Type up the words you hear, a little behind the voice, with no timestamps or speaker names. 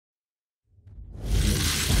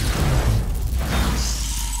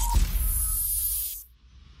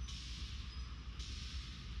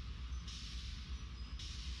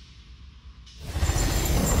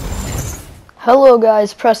Hello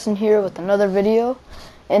guys, Preston here with another video,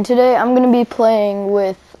 and today I'm going to be playing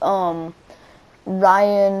with Ryan,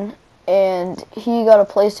 and he got a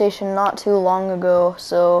PlayStation not too long ago,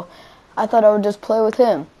 so I thought I would just play with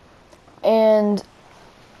him. And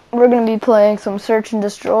we're going to be playing some Search and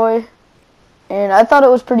Destroy, and I thought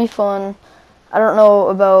it was pretty fun. I don't know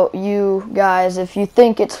about you guys if you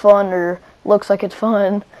think it's fun or looks like it's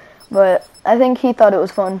fun, but I think he thought it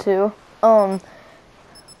was fun too.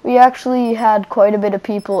 We actually had quite a bit of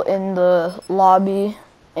people in the lobby,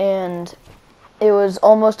 and it was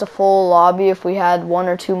almost a full lobby if we had one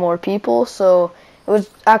or two more people, so it was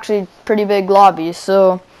actually a pretty big lobby.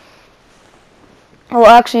 So, well,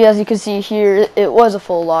 actually, as you can see here, it was a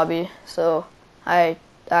full lobby, so I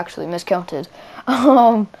actually miscounted.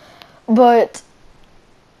 But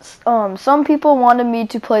some people wanted me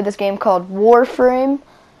to play this game called Warframe.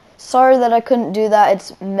 Sorry that I couldn't do that.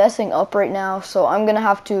 It's messing up right now, so I'm gonna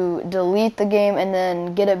have to delete the game and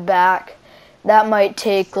then get it back. That might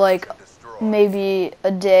take like maybe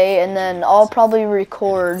a day, and then I'll probably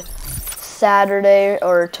record Saturday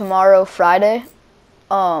or tomorrow, Friday.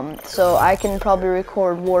 So I can probably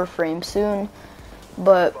record Warframe soon.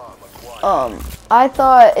 But I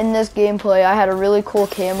thought in this gameplay I had a really cool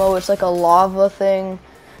camo. It's like a lava thing,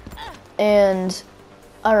 and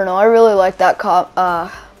I don't know. I really like that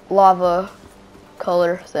lava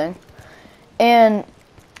color thing. And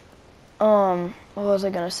what was I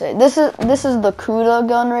gonna say? This is the Kuda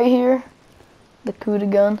gun right here. The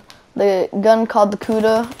Kuda gun. The gun called the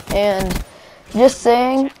Kuda. And just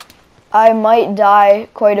saying, I might die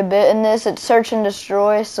quite a bit in this. It's Search and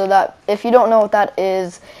Destroy, so that if you don't know what that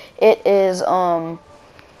is, it is what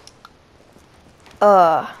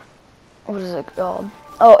is it called?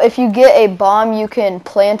 Oh, if you get a bomb, you can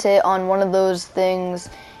plant it on one of those things.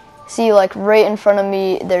 See, like right in front of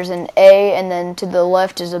me, there's an A, and then to the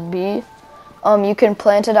left is a B. You can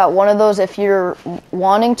plant it at one of those if you're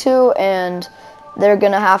wanting to, and they're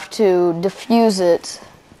gonna have to defuse it.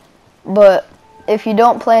 But if you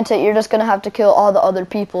don't plant it, you're just gonna have to kill all the other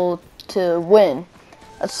people to win.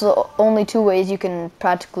 That's the only two ways you can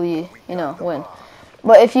practically, win.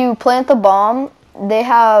 But if you plant the bomb, they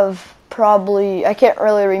have probably, I can't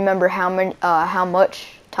really remember how much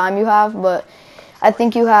time you have, but I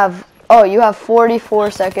think you have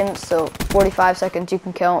 44 seconds, so 45 seconds you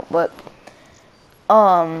can count, but,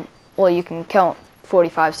 well, you can count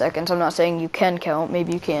 45 seconds. I'm not saying you can count,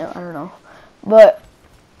 maybe you can't, I don't know. But,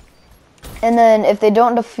 and then if they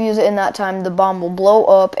don't defuse it in that time, the bomb will blow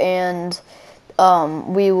up, and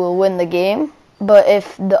we will win the game. But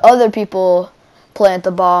if the other people plant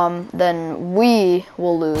the bomb, then we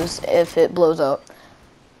will lose if it blows up.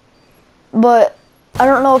 But I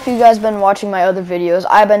don't know if you guys been watching my other videos.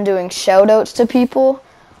 I've been doing shout-outs to people.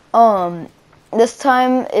 This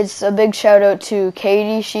time it's a big shout-out to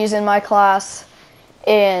Katie. She's in my class,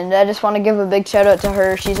 and I just want to give a big shout-out to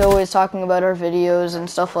her. She's always talking about our videos and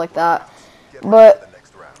stuff like that. But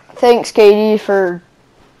thanks, Katie, for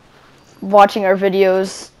watching our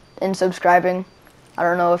videos and subscribing. I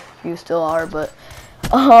don't know if you still are, but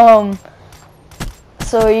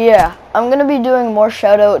so yeah, I'm going to be doing more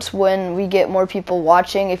shoutouts when we get more people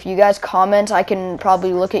watching. If you guys comment, I can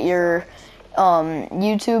probably look at your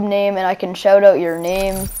YouTube name, and I can shout out your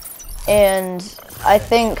name. And I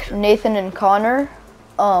think Nathan and Connor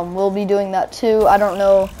will be doing that too. I don't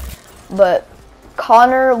know, but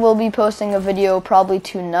Connor will be posting a video probably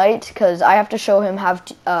tonight, because I have to show him how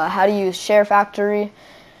to use SHAREfactory.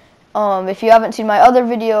 If you haven't seen my other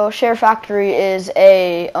video, SHAREfactory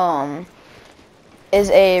is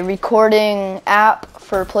a recording app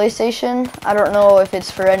for PlayStation. I don't know if it's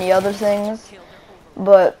for any other things,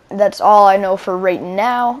 but that's all I know for right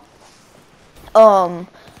now.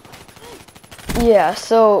 Yeah,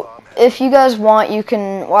 so if you guys want, you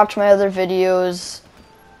can watch my other videos,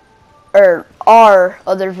 or our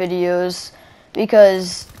other videos,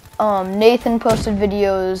 because Nathan posted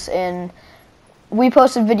videos, and we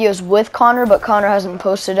posted videos with Connor, but Connor hasn't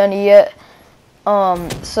posted any yet.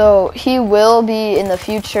 So he will be in the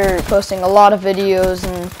future posting a lot of videos,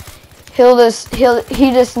 and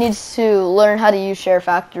he just needs to learn how to use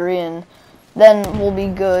SHAREfactory, and then we'll be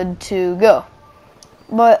good to go.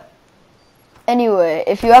 But anyway,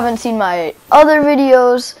 if you haven't seen my other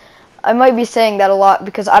videos, I might be saying that a lot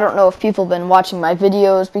because I don't know if people have been watching my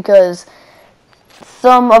videos, because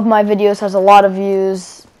some of my videos has a lot of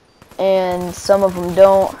views and some of them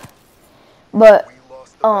don't. But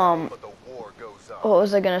what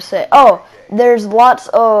was I gonna say? Oh, there's lots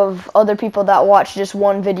of other people that watch just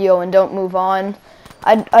one video and don't move on.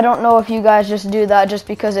 I don't know if you guys just do that just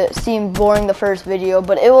because it seemed boring the first video,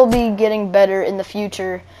 but it will be getting better in the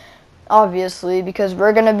future. obviously, because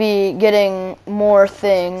we're gonna be getting more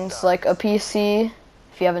things like a PC.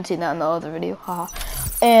 If you haven't seen that in the other video, haha,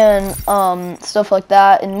 and stuff like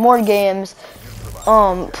that, and more games.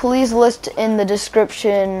 Please list in the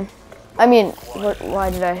description. I mean,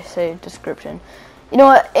 why did I say description? You know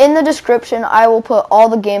what? In the description, I will put all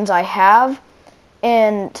the games I have,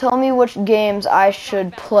 and tell me which games I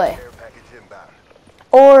should play.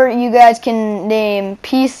 Or you guys can name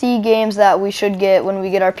PC games that we should get when we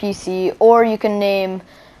get our PC, or you can name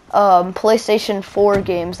PlayStation 4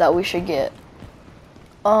 games that we should get.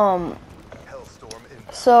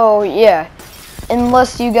 So yeah,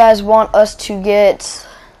 unless you guys want us to get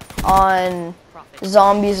on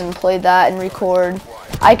zombies and play that and record,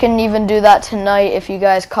 I can even do that tonight if you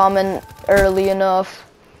guys comment early enough.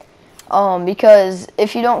 Because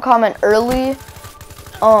if you don't comment early,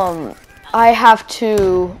 I have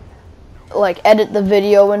to like edit the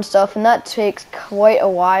video and stuff, and that takes quite a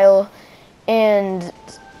while. And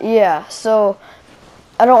yeah, so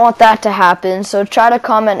I don't want that to happen. So try to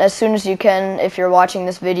comment as soon as you can if you're watching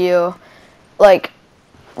this video. Like,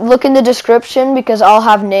 look in the description because I'll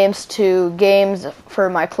have names to games for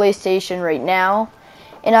my PlayStation right now,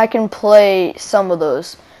 and I can play some of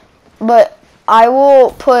those. But I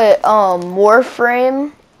will put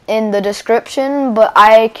Warframe in the description, but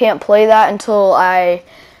I can't play that until I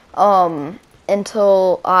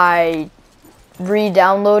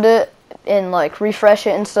re-download it and like refresh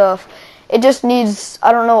it and stuff. It just needs,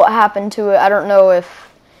 I don't know what happened to it. I don't know if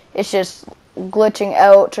it's just glitching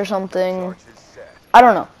out or something. I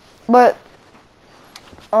don't know. But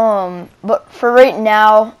for right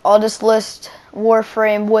now, I'll just list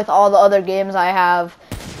Warframe with all the other games I have,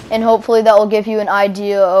 and hopefully that will give you an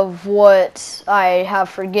idea of what I have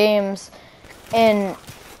for games. And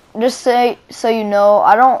just so you know,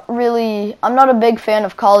 I'm not a big fan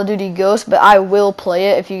of Call of Duty Ghosts, but I will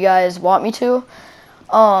play it if you guys want me to.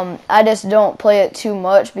 I just don't play it too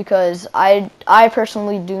much because I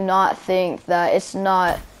personally do not think that it's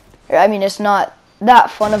not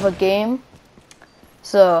that fun of a game.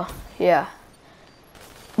 So, yeah.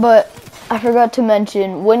 But I forgot to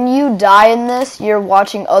mention, when you die in this, you're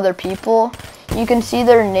watching other people. You can see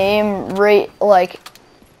their name right, like,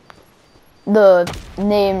 the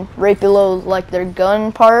name right below, like, their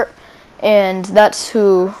gun part. And that's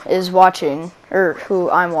who is watching, or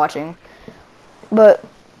who I'm watching. But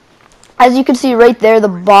as you can see right there, the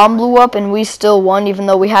bomb blew up and we still won, even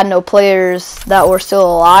though we had no players that were still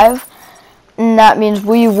alive. And that means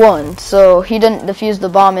we won. So he didn't defuse the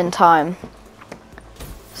bomb in time.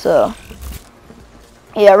 So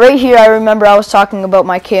yeah, right here I remember I was talking about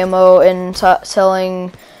my camo and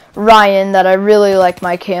telling Ryan that I really like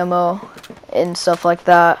my camo and stuff like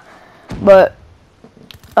that. But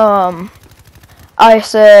I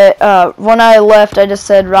said, when I left, I just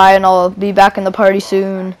said, Ryan, I'll be back in the party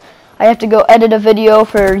soon. I have to go edit a video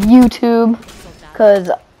for YouTube,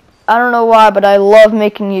 because I don't know why, but I love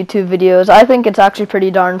making YouTube videos. I think it's actually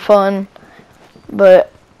pretty darn fun.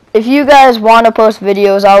 But if you guys want to post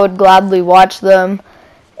videos, I would gladly watch them.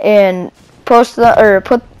 And post or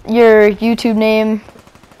put your YouTube name,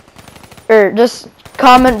 or just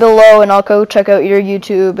comment below and I'll go check out your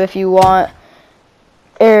YouTube if you want.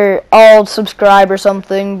 Or I'll subscribe or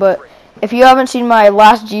something. But if you haven't seen my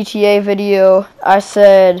last GTA video, I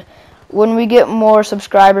said when we get more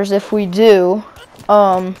subscribers, if we do,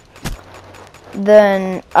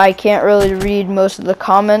 then I can't really read most of the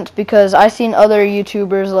comments, because I've seen other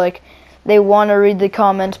YouTubers, like, they want to read the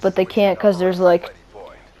comments but they can't because there's like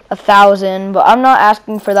 1,000. But I'm not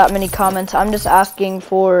asking for that many comments. I'm just asking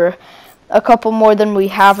for a couple more than we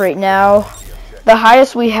have right now. The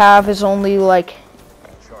highest we have is only like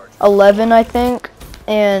 11, I think,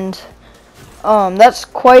 and that's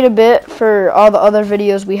quite a bit for all the other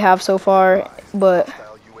videos we have so far, but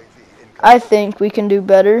I think we can do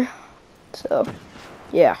better. So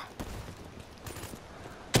yeah.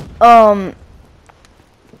 I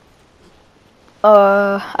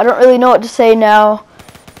don't really know what to say now.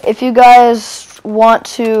 If you guys want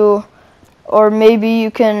to, or maybe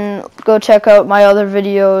you can go check out my other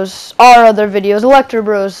videos, our other videos,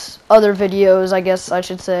 Electrobros other videos, I guess I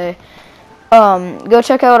should say. Go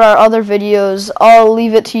check out our other videos. I'll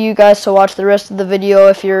leave it to you guys to watch the rest of the video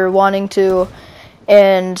if you're wanting to.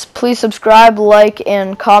 And please subscribe, like,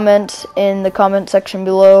 and comment in the comment section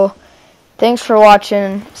below. Thanks for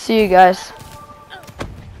watching. See you guys.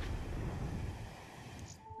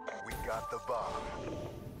 We got the bomb.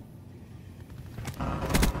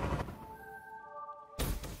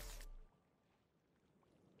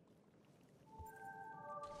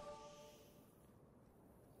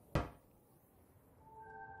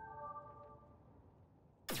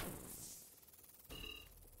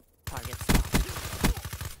 Target spotted.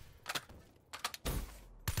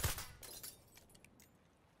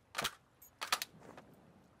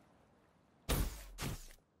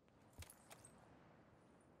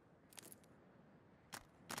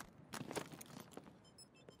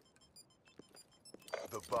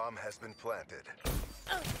 The bomb has been planted.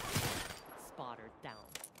 Spotter down.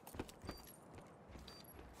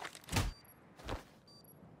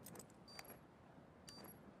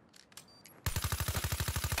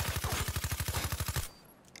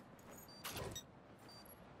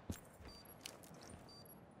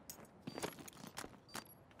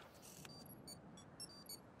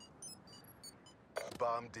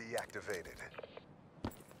 Bomb deactivated.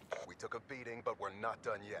 We took a beating, but we're not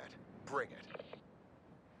done yet. Bring it.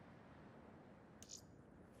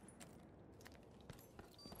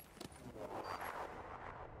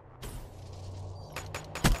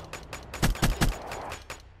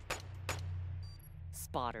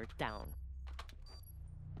 Spotter down.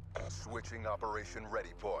 Switching operation ready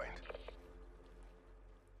point.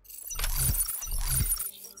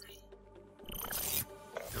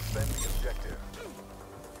 Defend the objective.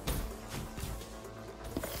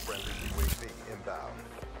 Friendly UAV inbound.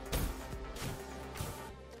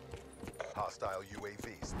 Hostile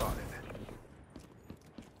UAV spotted.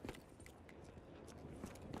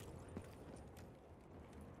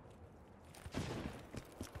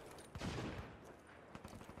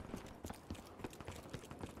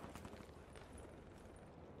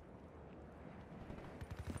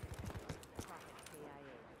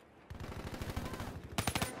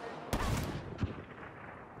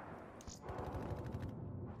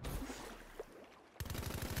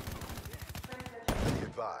 Be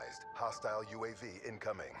advised, hostile UAV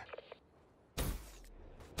incoming.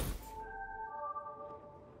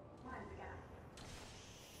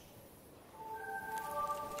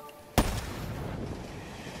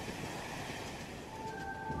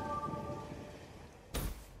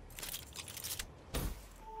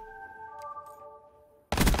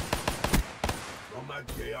 Nomad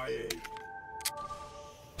KIA.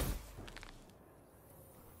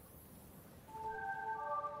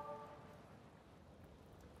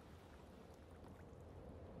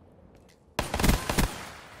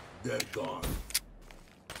 They're gone.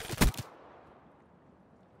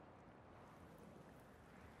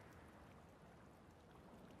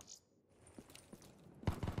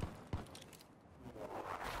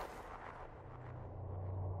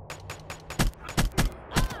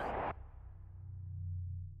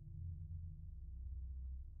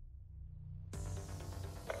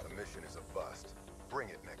 The mission is a bust. Bring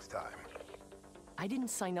it next time. I didn't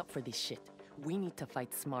sign up for this shit. We need to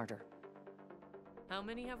fight smarter. How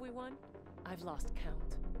many have we won? I've lost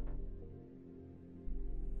count.